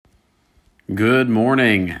Good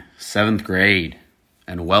morning, 7th grade,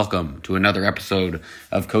 and welcome to another episode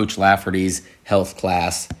of Coach Lafferty's Health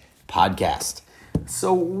Class Podcast.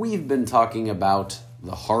 So we've been talking about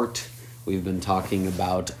the heart, we've been talking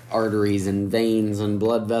about arteries and veins and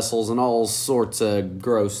blood vessels and all sorts of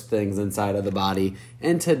gross things inside of the body,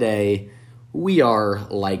 and today we are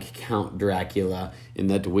like Count Dracula in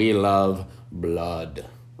that we love blood.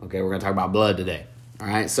 Okay, we're going to talk about blood today. All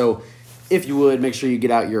right, so if you would, make sure you get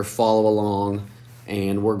out your follow along,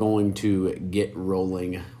 and we're going to get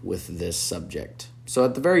rolling with this subject. So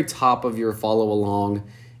at the very top of your follow along,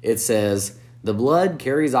 it says, the blood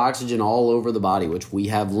carries oxygen all over the body, which we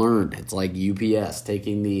have learned. It's like UPS,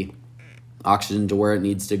 taking the oxygen to where it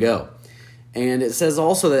needs to go. And it says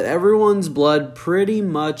also that everyone's blood pretty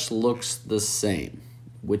much looks the same,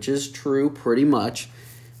 which is true pretty much,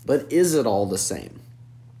 but is it all the same?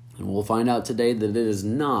 And we'll find out today that it is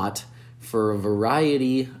not, for a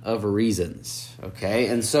variety of reasons, okay?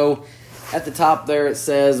 And so at the top there it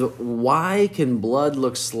says, why can blood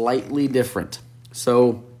look slightly different?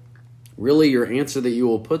 So really your answer that you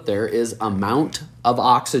will put there is amount of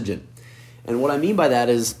oxygen. And what I mean by that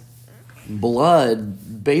is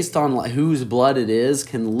blood, based on whose blood it is,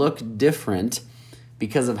 can look different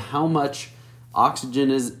because of how much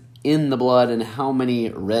oxygen is in the blood and how many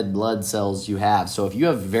red blood cells you have. So if you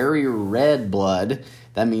have very red blood,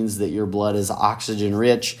 that means that your blood is oxygen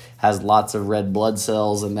rich, has lots of red blood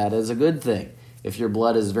cells, and that is a good thing. If your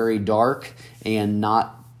blood is very dark and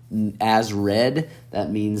not as red,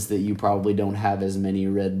 that means that you probably don't have as many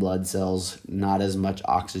red blood cells, not as much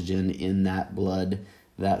oxygen in that blood,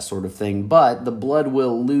 that sort of thing. But the blood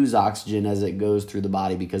will lose oxygen as it goes through the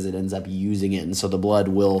body because it ends up using it, and so the blood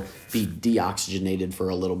will be deoxygenated for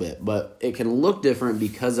a little bit. But it can look different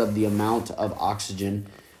because of the amount of oxygen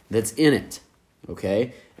that's in it.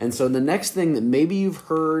 Okay, and so the next thing that maybe you've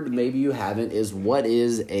heard, maybe you haven't, is what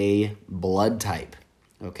is a blood type?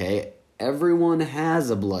 Okay, everyone has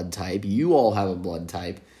a blood type. You all have a blood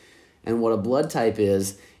type. And what a blood type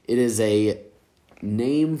is, it is a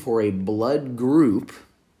name for a blood group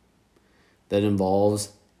that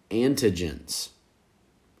involves antigens.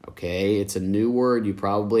 Okay, it's a new word you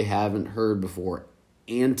probably haven't heard before,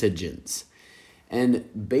 antigens.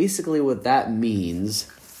 And basically what that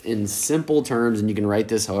means, in simple terms, and you can write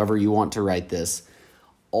this however you want to write this,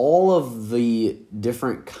 all of the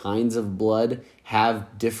different kinds of blood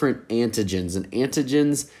have different antigens, and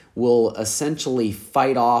antigens will essentially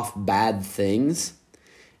fight off bad things,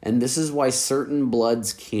 and this is why certain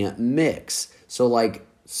bloods can't mix. So like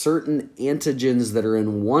certain antigens that are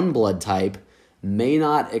in one blood type may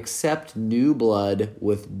not accept new blood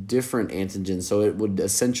with different antigens, so it would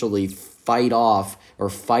essentially fight off or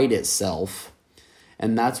fight itself.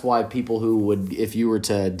 And that's why people who would, if you were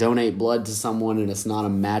to donate blood to someone and it's not a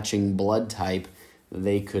matching blood type,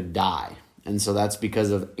 they could die. And so that's because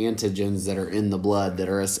of antigens that are in the blood that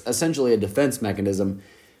are essentially a defense mechanism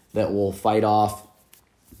that will fight off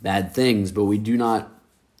bad things. But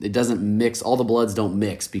it doesn't mix, all the bloods don't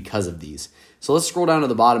mix because of these. So let's scroll down to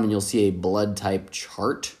the bottom and you'll see a blood type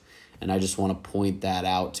chart. And I just want to point that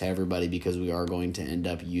out to everybody because we are going to end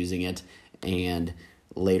up using it. And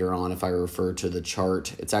later on, if I refer to the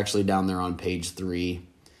chart, it's actually down there on page 3.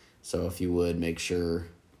 So if you would make sure,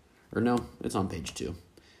 or no, it's on page 2.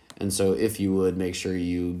 And so if you would make sure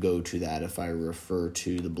you go to that, if I refer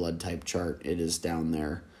to the blood type chart, it is down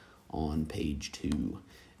there on page 2.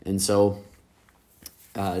 And so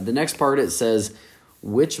the next part, it says,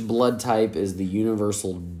 which blood type is the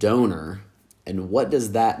universal donor, and what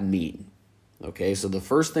does that mean? Okay, so the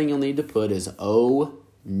first thing you'll need to put is O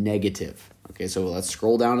negative. Okay, so let's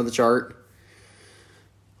scroll down to the chart.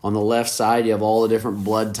 On the left side, you have all the different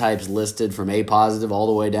blood types listed from A positive all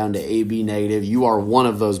the way down to AB negative. You are one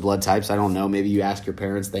of those blood types. I don't know. Maybe you ask your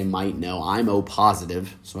parents. They might know. I'm O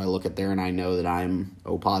positive, so I look at there and I know that I'm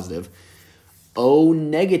O positive. O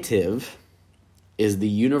negative is the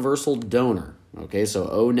universal donor. Okay, so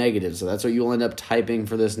O negative. So that's what you'll end up typing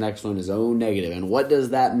for this next one is O negative. And what does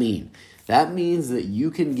that mean? That means that you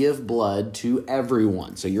can give blood to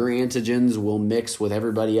everyone. So your antigens will mix with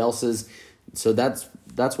everybody else's. So that's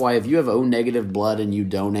why if you have O negative blood and you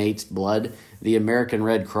donate blood, the American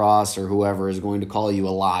Red Cross or whoever is going to call you a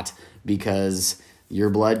lot because your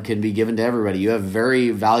blood can be given to everybody. You have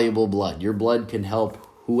very valuable blood. Your blood can help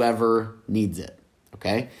whoever needs it.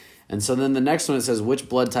 Okay? And so then the next one, it says, which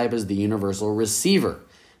blood type is the universal receiver?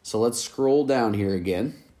 So let's scroll down here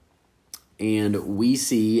again. And we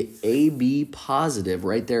see AB positive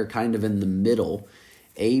right there kind of in the middle.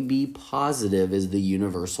 AB positive is the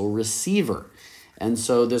universal receiver. And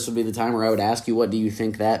so this would be the time where I would ask you, what do you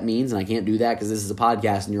think that means? And I can't do that because this is a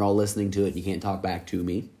podcast and you're all listening to it. You can't talk back to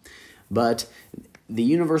me. But the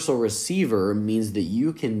universal receiver means that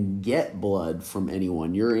you can get blood from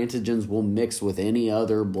anyone. Your antigens will mix with any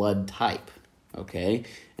other blood type, okay?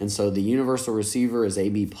 And so the universal receiver is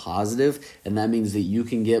AB positive, and that means that you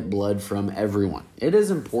can get blood from everyone. It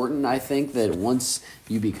is important, I think, that once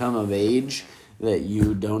you become of age, that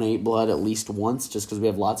you donate blood at least once, just because we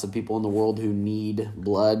have lots of people in the world who need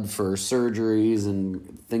blood for surgeries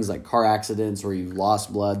and things like car accidents or you've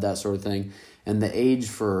lost blood, that sort of thing. And the age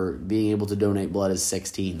for being able to donate blood is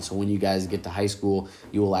 16. So when you guys get to high school,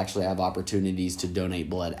 you will actually have opportunities to donate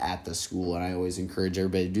blood at the school. And I always encourage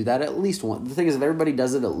everybody to do that at least once. The thing is, if everybody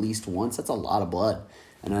does it at least once, that's a lot of blood.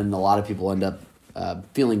 And then a lot of people end up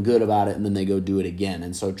feeling good about it, and then they go do it again.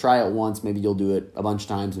 And so try it once. Maybe you'll do it a bunch of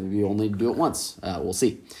times. Maybe you'll only do it once. We'll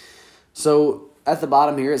see. So at the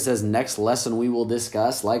bottom here, it says next lesson we will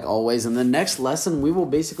discuss, like always. And the next lesson, we will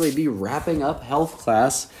basically be wrapping up health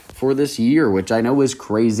class for this year, which I know is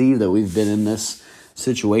crazy that we've been in this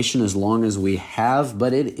situation as long as we have,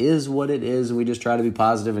 but it is what it is. We just try to be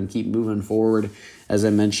positive and keep moving forward. As I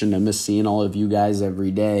mentioned, I miss seeing all of you guys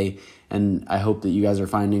every day, and I hope that you guys are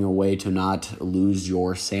finding a way to not lose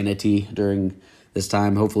your sanity during this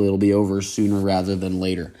time. Hopefully it'll be over sooner rather than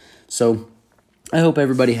later. So I hope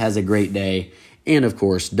everybody has a great day. And, of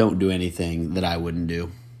course, don't do anything that I wouldn't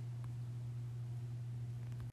do.